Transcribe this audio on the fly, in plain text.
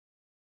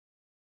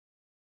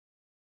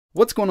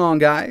What's going on,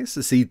 guys?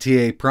 It's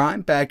ETA Prime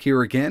back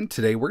here again.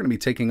 Today we're going to be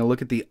taking a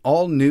look at the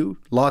all-new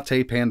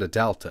LattePanda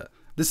Delta.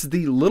 This is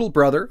the little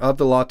brother of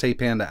the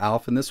LattePanda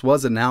Alpha, and this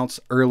was announced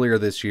earlier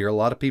this year. A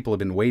lot of people have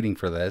been waiting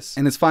for this,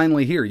 and it's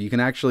finally here. You can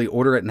actually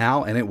order it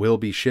now, and it will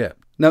be shipped.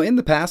 Now, in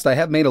the past, I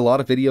have made a lot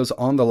of videos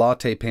on the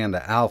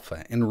LattePanda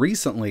Alpha, and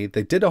recently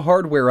they did a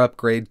hardware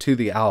upgrade to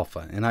the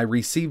Alpha, and I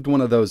received one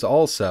of those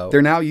also.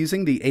 They're now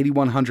using the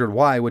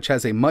 8100Y, which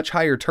has a much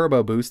higher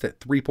turbo boost at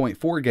 3.4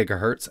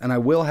 GHz, and I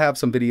will have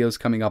some videos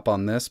coming up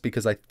on this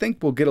because I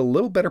think we'll get a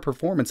little better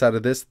performance out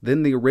of this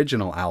than the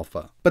original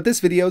Alpha. But this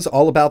video is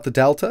all about the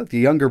Delta, the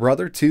younger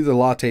brother to the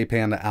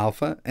LattePanda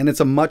Alpha, and it's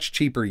a much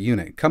cheaper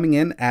unit, coming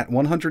in at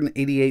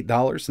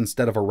 $188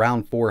 instead of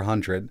around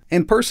 $400.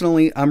 And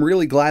personally, I'm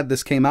really glad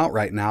this came out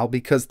right now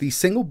because the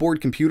single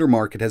board computer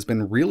market has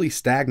been really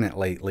stagnant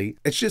lately.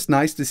 It's just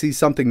nice to see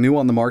something new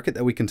on the market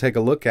that we can take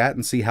a look at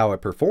and see how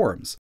it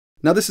performs.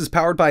 Now, this is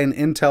powered by an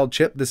Intel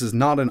chip. This is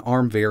not an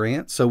ARM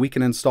variant, so we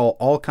can install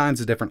all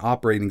kinds of different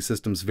operating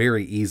systems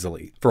very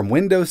easily. From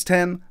Windows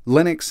 10,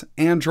 Linux,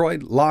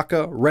 Android,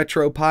 Latte,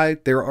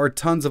 RetroPie, there are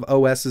tons of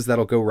OSs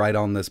that'll go right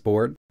on this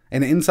board.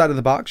 And inside of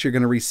the box, you're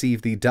going to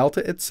receive the Delta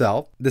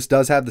itself. This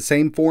does have the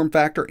same form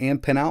factor and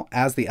pinout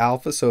as the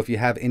Alpha, so if you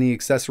have any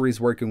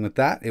accessories working with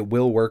that, it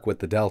will work with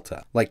the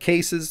Delta, like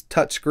cases,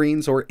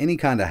 touchscreens, or any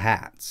kind of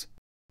hats.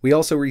 We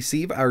also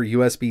receive our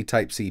USB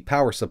Type-C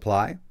power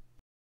supply,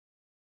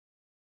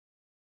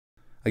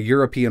 a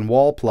European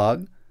wall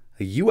plug,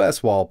 a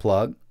US wall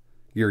plug,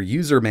 your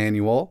user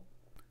manual.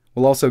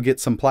 We'll also get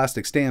some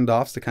plastic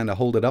standoffs to kind of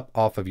hold it up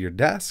off of your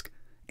desk,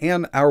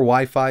 and our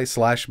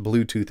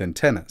Wi-Fi/Bluetooth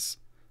antennas.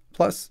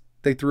 Plus,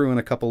 they threw in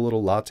a couple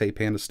little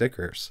LattePanda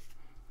stickers.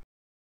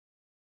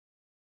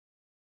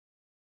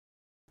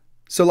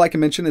 So like I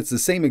mentioned, it's the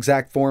same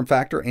exact form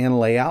factor and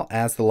layout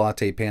as the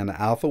LattePanda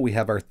Alpha. We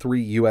have our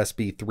three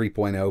USB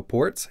 3.0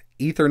 ports,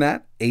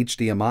 Ethernet,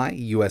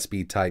 HDMI,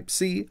 USB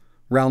Type-C.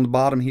 Round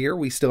bottom here,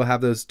 we still have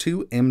those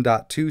two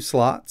M.2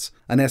 slots,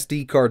 an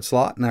SD card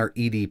slot, and our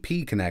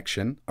EDP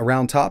connection.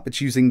 Around top,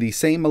 it's using the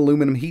same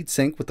aluminum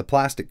heatsink with the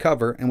plastic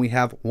cover, and we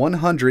have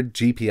 100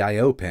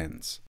 GPIO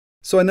pins.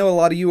 So I know a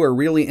lot of you are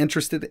really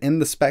interested in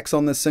the specs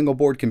on this single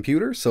board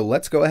computer, so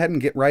let's go ahead and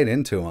get right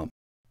into them.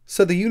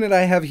 So the unit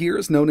I have here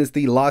is known as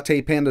the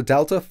LattePanda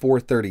Delta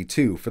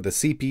 432. For the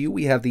CPU,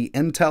 we have the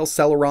Intel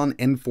Celeron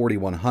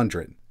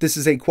N4100. This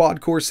is a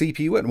quad-core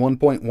CPU at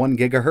 1.1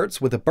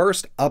 GHz with a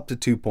burst up to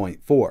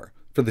 2.4.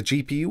 For the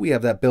GPU, we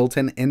have that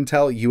built-in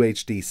Intel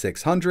UHD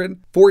 600,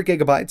 4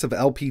 GB of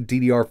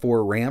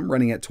LPDDR4 Ram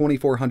running at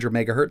 2400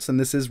 MHz, and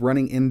this is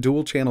running in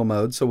dual channel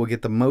mode, so we'll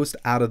get the most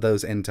out of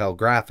those Intel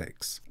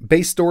graphics.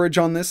 Base storage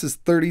on this is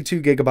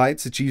 32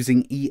 GB. It's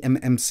using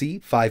eMMC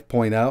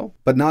 5.0,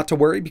 but not to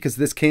worry because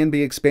this can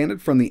be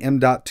expanded from the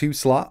M.2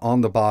 slot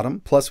on the bottom,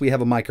 plus we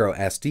have a micro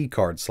SD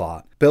card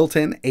slot.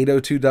 Built-in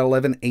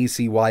 802.11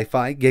 AC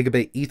Wi-Fi,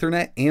 Gigabit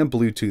Ethernet, and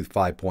Bluetooth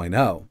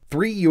 5.0.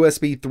 3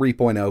 USB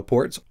 3.0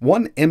 ports,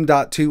 one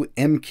M.2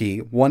 M key,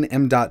 one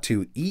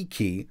M.2 E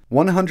key,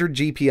 100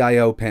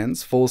 GPIO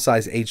pins,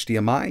 full-size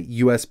HDMI,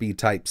 USB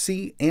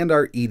Type-C, and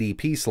our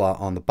EDP slot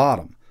on the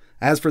bottom.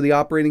 As for the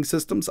operating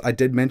systems, I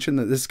did mention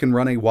that this can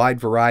run a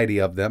wide variety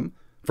of them,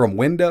 from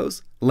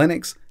Windows,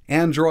 Linux,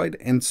 Android,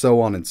 and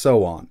so on and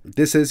so on.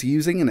 This is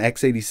using an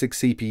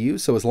x86 CPU,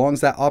 so as long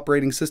as that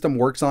operating system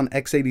works on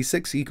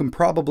x86, you can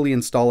probably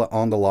install it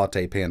on the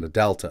LattePanda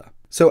Delta.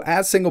 So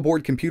as single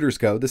board computers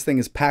go, this thing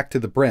is packed to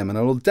the brim, and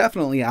it'll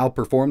definitely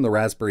outperform the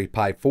Raspberry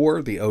Pi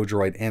 4, the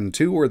Odroid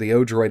M2, or the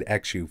Odroid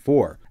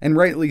XU4. And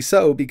rightly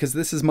so, because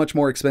this is much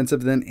more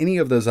expensive than any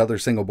of those other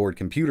single board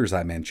computers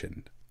I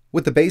mentioned.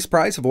 With the base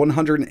price of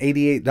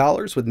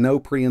 $188 with no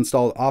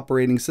pre-installed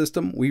operating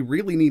system, we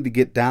really need to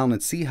get down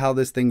and see how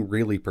this thing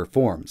really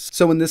performs.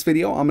 So in this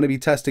video, I'm going to be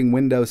testing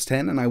Windows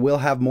 10, and I will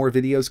have more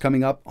videos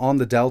coming up on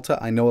the Delta.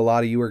 I know a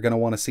lot of you are going to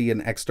want to see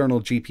an external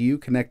GPU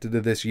connected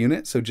to this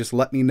unit, so just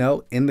let me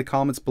know in the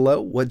comments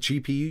below what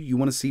GPU you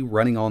want to see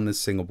running on this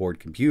single board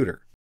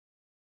computer.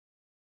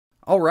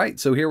 Alright,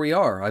 so here we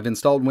are. I've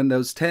installed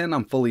Windows 10,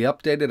 I'm fully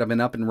updated, I've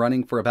been up and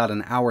running for about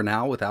an hour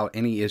now without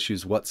any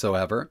issues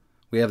whatsoever.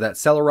 We have that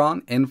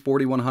Celeron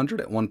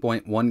N4100 at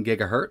 1.1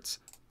 GHz,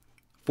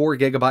 4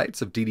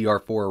 GB of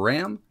DDR4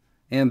 Ram,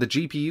 and the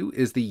GPU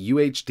is the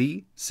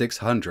UHD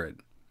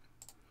 600.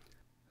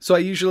 So I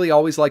usually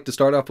always like to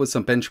start off with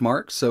some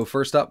benchmarks. So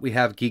first up we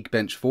have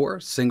Geekbench 4,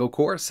 single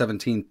core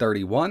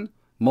 1731,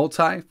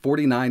 multi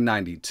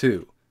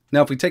 4992.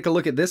 Now if we take a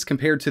look at this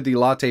compared to the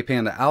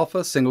LattePanda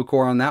Alpha, single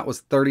core on that was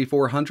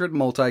 3400,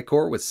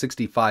 multi-core was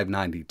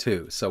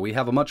 6592. So we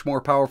have a much more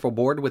powerful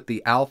board with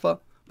the Alpha,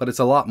 but it's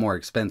a lot more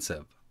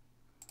expensive.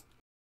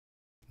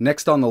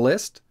 Next on the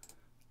list,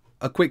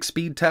 a quick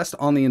speed test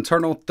on the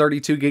internal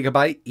 32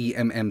 GB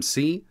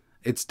eMMC.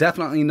 It's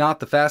definitely not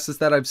the fastest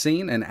that I've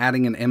seen, and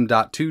adding an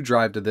M.2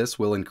 drive to this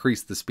will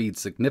increase the speed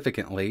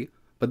significantly,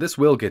 but this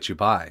will get you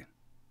by.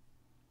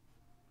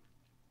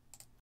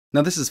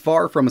 Now this is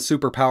far from a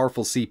super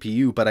powerful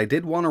CPU, but I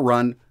did want to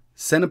run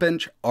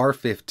Cinebench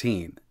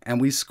R15, and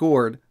we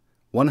scored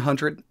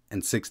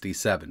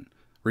 167.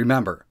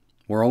 Remember,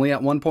 We're only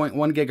at 1.1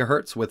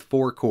 gigahertz with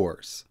 4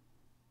 cores.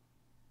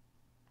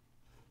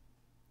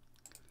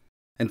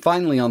 And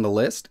finally on the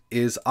list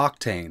is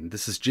Octane.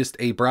 This is just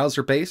a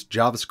browser-based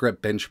JavaScript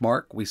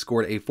benchmark. We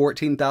scored a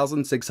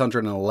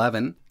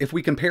 14,611. If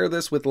we compare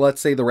this with, let's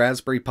say, the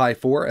Raspberry Pi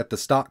 4 at the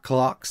stock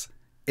clocks,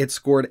 it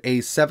scored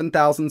a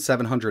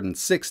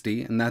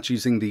 7,760, and that's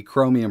using the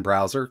Chromium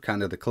browser,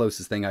 kind of the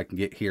closest thing I can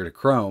get here to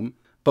Chrome.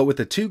 But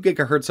with a 2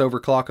 gigahertz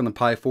overclock on the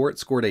Pi 4, it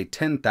scored a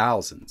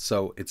 10,000.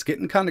 So it's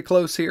getting kind of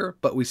close here,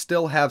 but we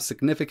still have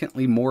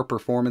significantly more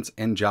performance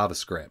in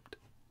JavaScript.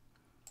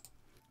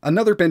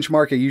 Another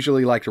benchmark I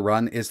usually like to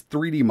run is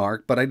 3D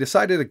Mark, but I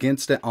decided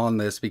against it on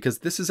this because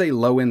this is a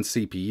low-end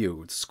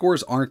CPU.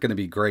 Scores aren't going to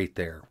be great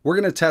there. We're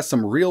going to test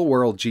some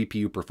real-world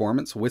GPU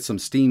performance with some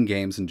Steam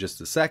games in just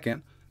a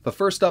second. But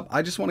first up,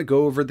 I just want to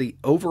go over the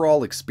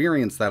overall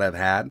experience that I've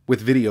had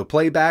with video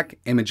playback,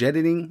 image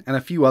editing, and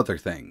a few other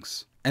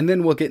things. And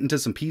then we'll get into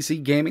some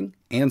PC gaming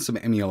and some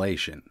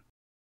emulation.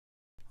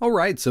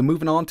 Alright, so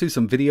moving on to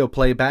some video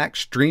playback,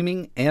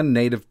 streaming, and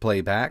native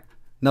playback.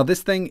 Now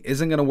this thing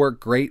isn't going to work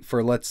great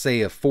for, let's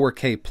say, a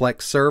 4K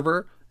Plex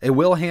server. It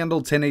will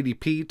handle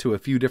 1080p to a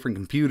few different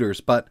computers,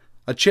 but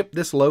a chip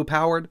this low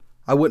powered,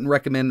 I wouldn't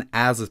recommend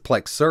as a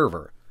Plex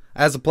server.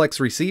 As a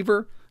Plex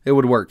receiver, it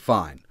would work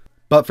fine.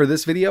 But for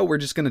this video, we're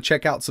just going to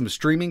check out some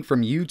streaming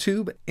from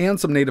YouTube and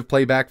some native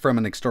playback from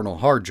an external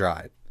hard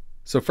drive.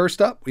 So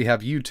first up, we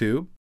have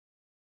YouTube.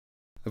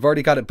 I've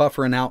already got it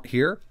buffering out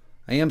here.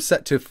 I am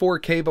set to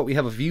 4K, but we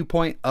have a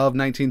viewpoint of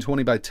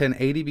 1920 by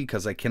 1080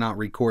 because I cannot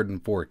record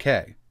in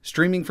 4K.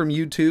 Streaming from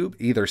YouTube,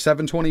 either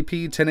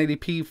 720p,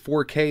 1080p,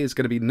 4K is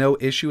going to be no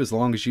issue as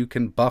long as you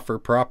can buffer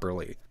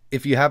properly.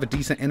 If you have a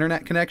decent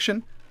internet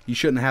connection, you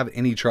shouldn't have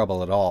any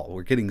trouble at all.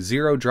 We're getting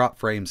 0 drop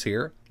frames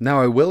here.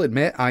 Now I will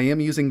admit I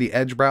am using the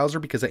Edge browser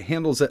because it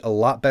handles it a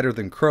lot better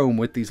than Chrome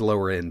with these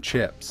lower end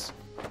chips.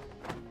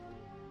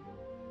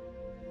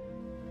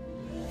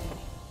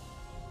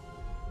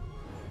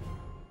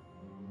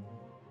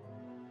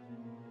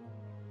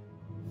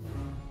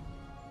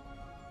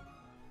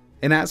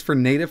 And as for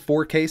native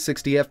 4K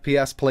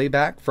 60fps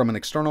playback from an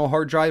external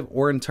hard drive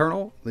or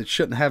internal, it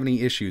shouldn't have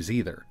any issues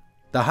either.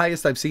 The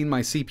highest I've seen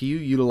my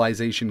CPU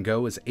utilization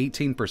go is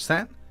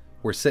 18%.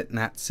 We're sitting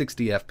at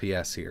 60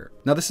 FPS here.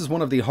 Now this is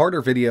one of the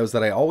harder videos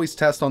that I always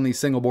test on these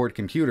single board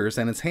computers,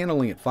 and it's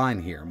handling it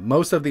fine here.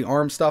 Most of the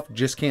ARM stuff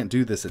just can't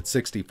do this at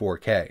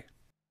 64K.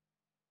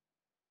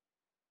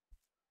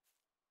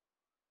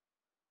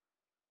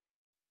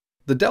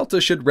 The Delta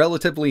should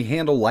relatively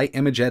handle light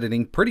image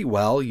editing pretty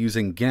well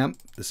using GIMP.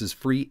 This is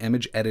free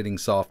image editing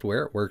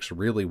software. It works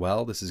really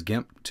well. This is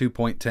GIMP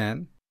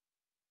 2.10.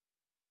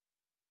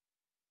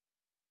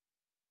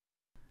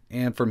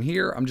 And from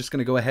here, I'm just going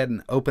to go ahead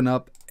and open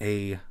up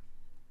a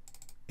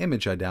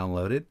image I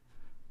downloaded.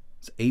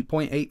 It's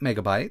 8.8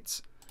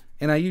 megabytes.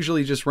 And I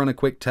usually just run a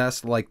quick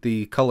test like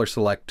the color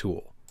select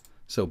tool.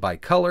 So by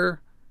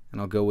color, and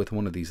I'll go with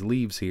one of these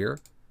leaves here,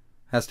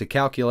 has to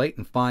calculate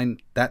and find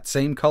that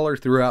same color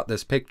throughout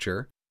this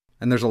picture.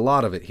 And there's a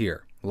lot of it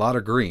here, a lot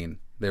of green.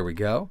 There we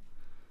go.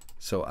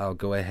 So I'll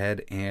go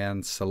ahead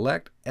and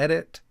select,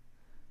 edit,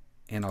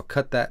 and I'll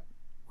cut that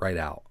right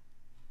out.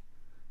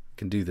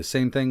 Can do the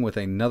same thing with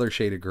another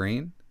shade of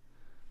green.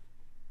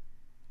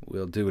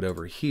 We'll do it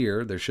over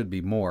here. There should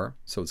be more,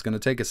 so it's going to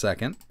take a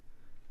second.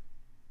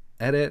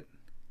 Edit,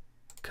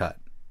 cut.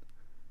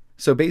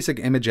 So basic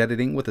image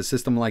editing with a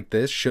system like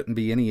this shouldn't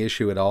be any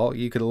issue at all.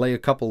 You could lay a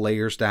couple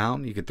layers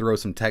down. You could throw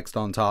some text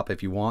on top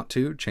if you want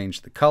to,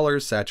 change the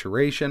colors,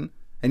 saturation,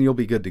 and you'll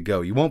be good to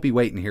go. You won't be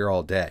waiting here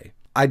all day.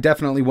 I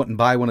definitely wouldn't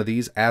buy one of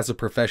these as a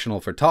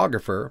professional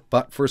photographer,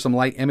 but for some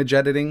light image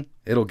editing,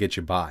 it'll get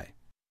you by.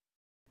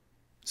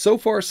 So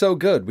far so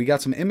good. We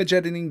got some image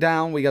editing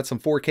down. We got some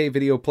 4K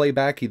video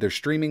playback, either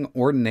streaming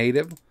or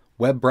native.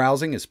 Web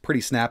browsing is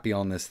pretty snappy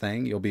on this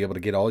thing. You'll be able to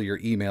get all your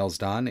emails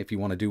done. If you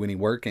want to do any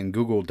work in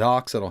Google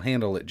Docs, it'll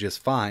handle it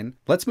just fine.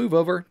 Let's move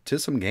over to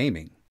some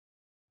gaming.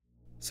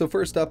 So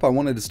first up, I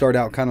wanted to start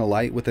out kind of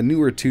light with a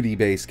newer 2D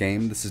based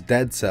game. This is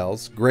Dead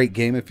Cells. Great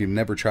game. If you've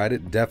never tried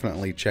it,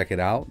 definitely check it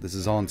out. This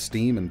is on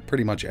Steam and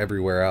pretty much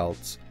everywhere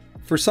else.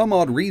 For some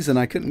odd reason,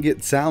 I couldn't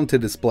get sound to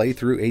display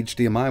through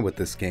HDMI with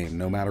this game,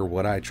 no matter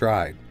what I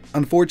tried.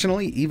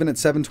 Unfortunately, even at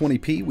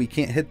 720p, we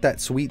can't hit that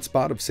sweet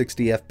spot of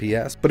 60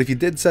 FPS, but if you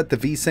did set the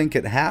VSync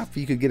at half,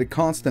 you could get a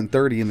constant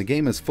 30 and the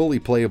game is fully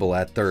playable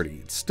at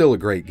 30. It's still a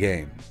great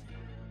game.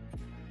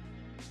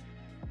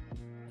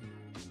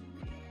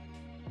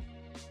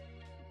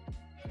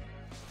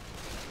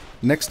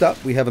 Next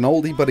up, we have an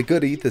oldie but a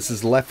goodie. This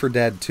is Left 4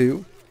 Dead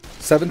 2.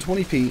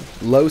 720p,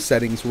 low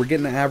settings, we're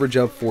getting an average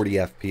of 40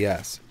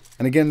 FPS.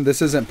 And again,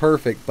 this isn't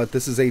perfect, but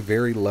this is a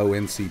very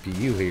low-end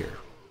CPU here.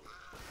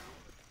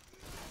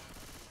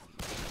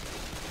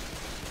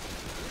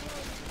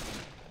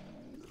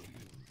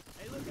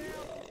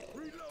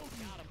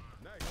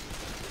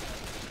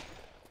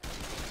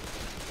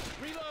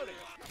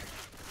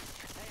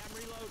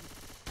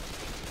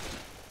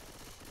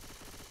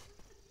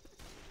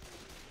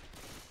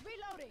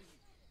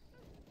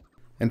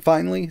 And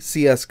finally,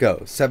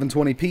 Csgo,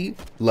 720p,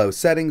 low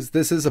settings.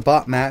 This is a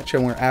bot match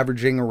and we're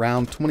averaging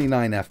around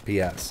 29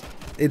 FPS.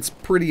 It's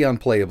pretty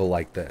unplayable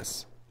like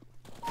this.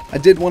 I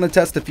did want to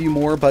test a few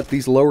more, but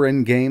these lower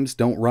end games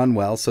don't run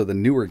well, so the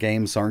newer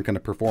games aren't going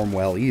to perform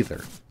well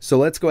either. So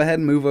let's go ahead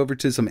and move over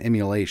to some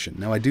emulation.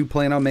 Now I do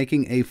plan on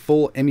making a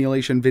full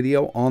emulation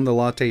video on the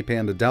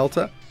LattePanda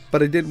Delta,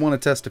 but I did want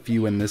to test a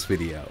few in this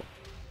video.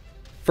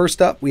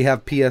 First up, we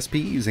have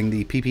PSP using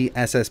the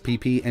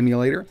PPSSPP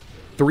emulator.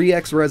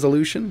 3x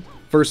resolution,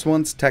 first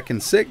one's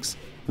Tekken 6,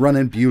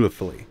 running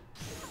beautifully.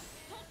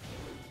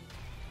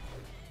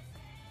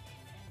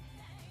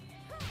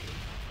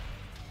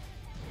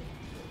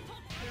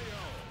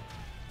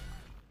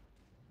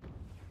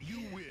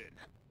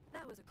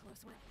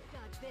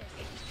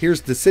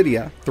 Here's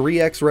Dissidia,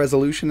 3x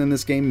resolution in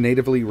this game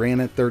natively ran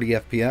at 30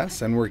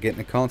 FPS and we're getting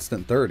a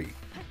constant 30.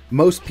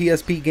 Most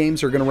PSP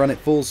games are going to run at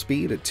full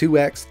speed at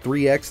 2x,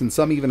 3x, and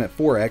some even at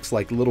 4x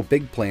like Little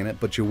Big Planet,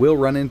 but you will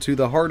run into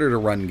the harder to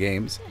run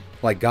games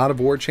like God of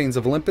War Chains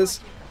of Olympus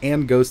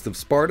and Ghost of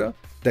Sparta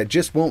that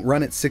just won't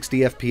run at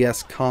 60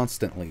 FPS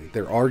constantly.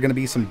 There are going to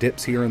be some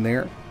dips here and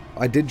there.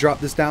 I did drop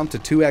this down to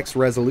 2x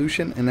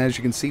resolution, and as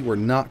you can see, we're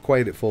not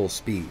quite at full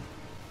speed.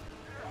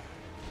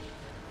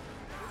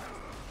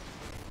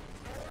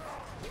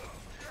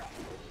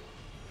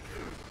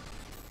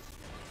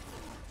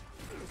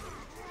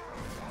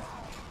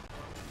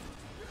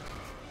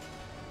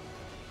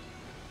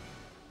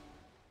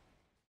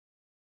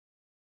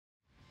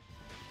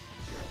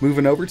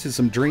 Moving over to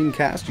some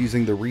Dreamcast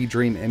using the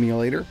Redream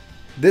emulator.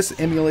 This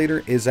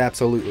emulator is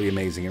absolutely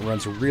amazing. It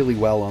runs really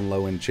well on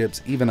low-end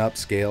chips, even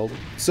upscaled.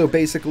 So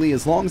basically,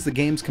 as long as the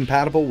game's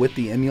compatible with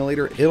the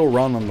emulator, it'll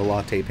run on the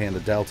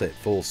LattePanda Delta at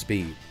full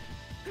speed.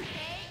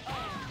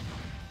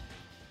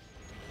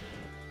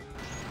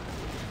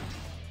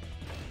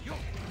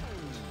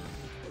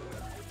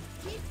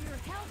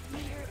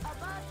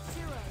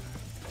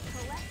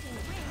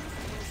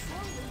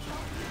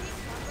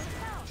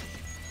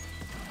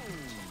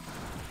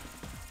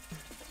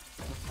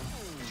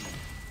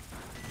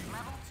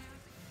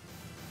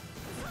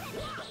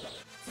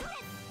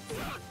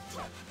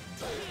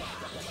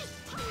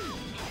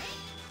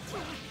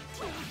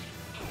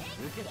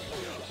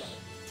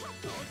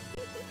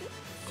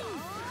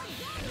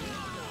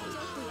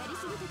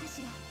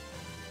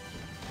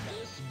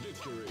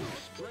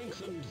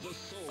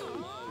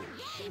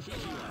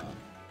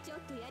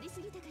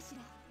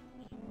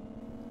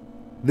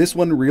 This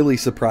one really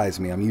surprised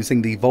me. I'm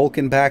using the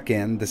Vulkan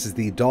backend. This is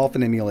the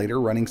Dolphin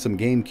emulator running some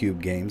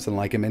Gamecube games, and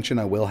like I mentioned,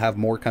 I will have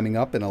more coming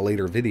up in a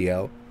later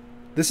video.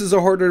 This is a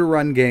harder to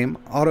run game,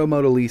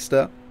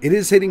 Automodalista. It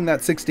is hitting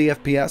that 60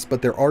 FPS,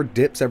 but there are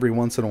dips every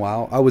once in a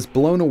while. I was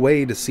blown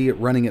away to see it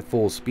running at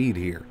full speed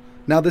here.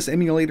 Now this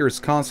emulator is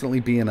constantly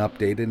being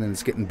updated and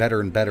it's getting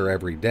better and better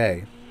every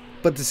day.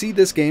 But to see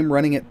this game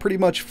running at pretty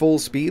much full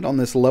speed on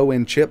this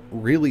low-end chip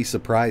really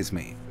surprised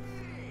me.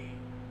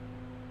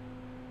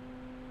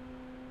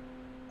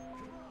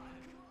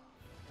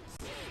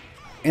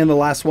 And the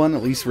last one,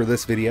 at least for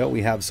this video,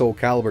 we have Soul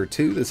Calibur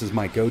 2. This is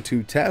my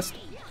go-to test.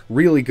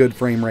 Really good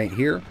frame rate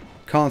here.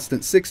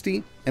 Constant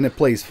 60, and it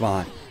plays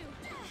fine.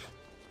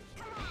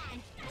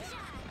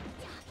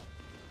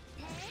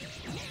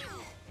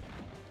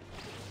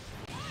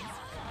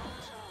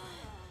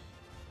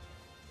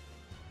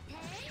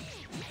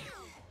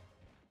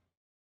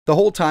 The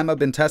whole time I've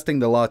been testing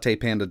the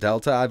LattePanda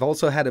Delta, I've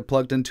also had it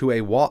plugged into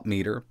a watt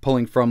meter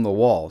pulling from the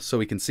wall so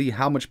we can see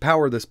how much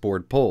power this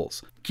board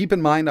pulls. Keep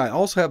in mind I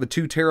also have a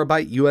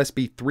 2TB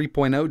USB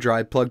 3.0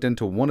 drive plugged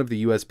into one of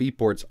the USB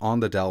ports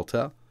on the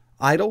Delta,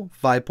 idle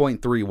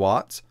 5.3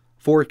 watts,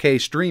 4K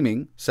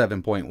streaming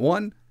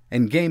 7.1,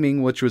 and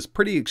gaming, which was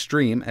pretty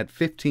extreme at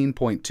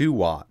 15.2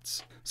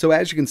 watts. So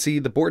as you can see,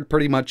 the board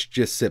pretty much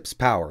just sips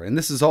power, and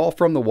this is all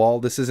from the wall.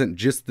 This isn't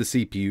just the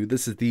CPU,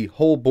 this is the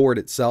whole board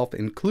itself,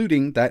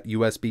 including that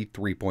USB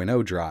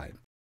 3.0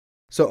 drive.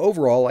 So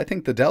overall, I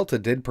think the Delta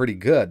did pretty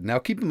good. Now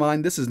keep in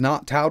mind, this is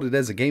not touted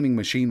as a gaming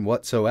machine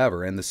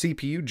whatsoever, and the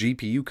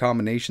CPU-GPU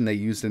combination they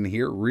used in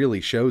here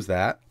really shows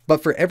that.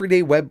 But for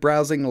everyday web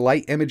browsing,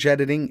 light image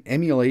editing,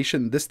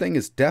 emulation, this thing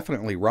is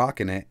definitely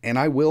rocking it, and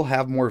I will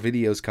have more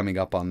videos coming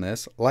up on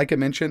this. Like I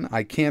mentioned,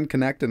 I can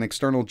connect an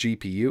external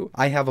GPU.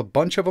 I have a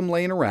bunch of them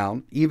laying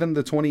around, even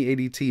the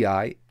 2080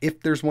 Ti. If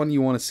there's one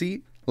you want to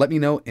see, let me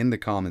know in the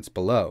comments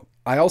below.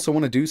 I also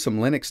want to do some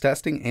Linux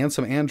testing and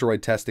some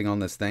Android testing on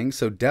this thing,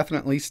 so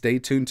definitely stay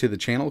tuned to the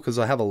channel because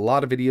I have a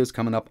lot of videos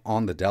coming up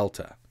on the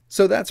Delta.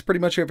 So that's pretty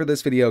much it for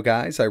this video,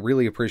 guys. I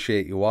really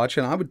appreciate you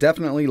watching. I would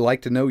definitely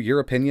like to know your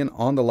opinion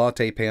on the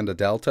LattePanda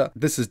Delta.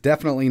 This is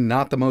definitely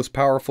not the most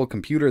powerful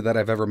computer that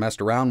I've ever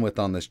messed around with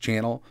on this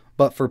channel,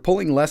 but for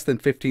pulling less than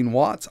 15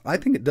 watts, I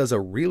think it does a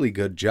really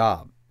good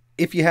job.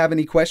 If you have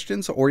any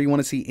questions or you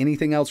want to see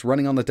anything else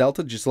running on the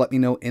Delta, just let me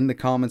know in the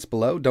comments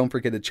below. Don't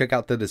forget to check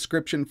out the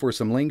description for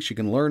some links. You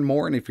can learn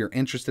more, and if you're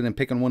interested in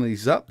picking one of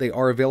these up, they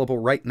are available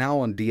right now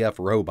on DF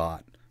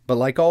Robot. But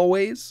like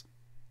always,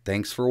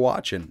 thanks for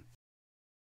watching.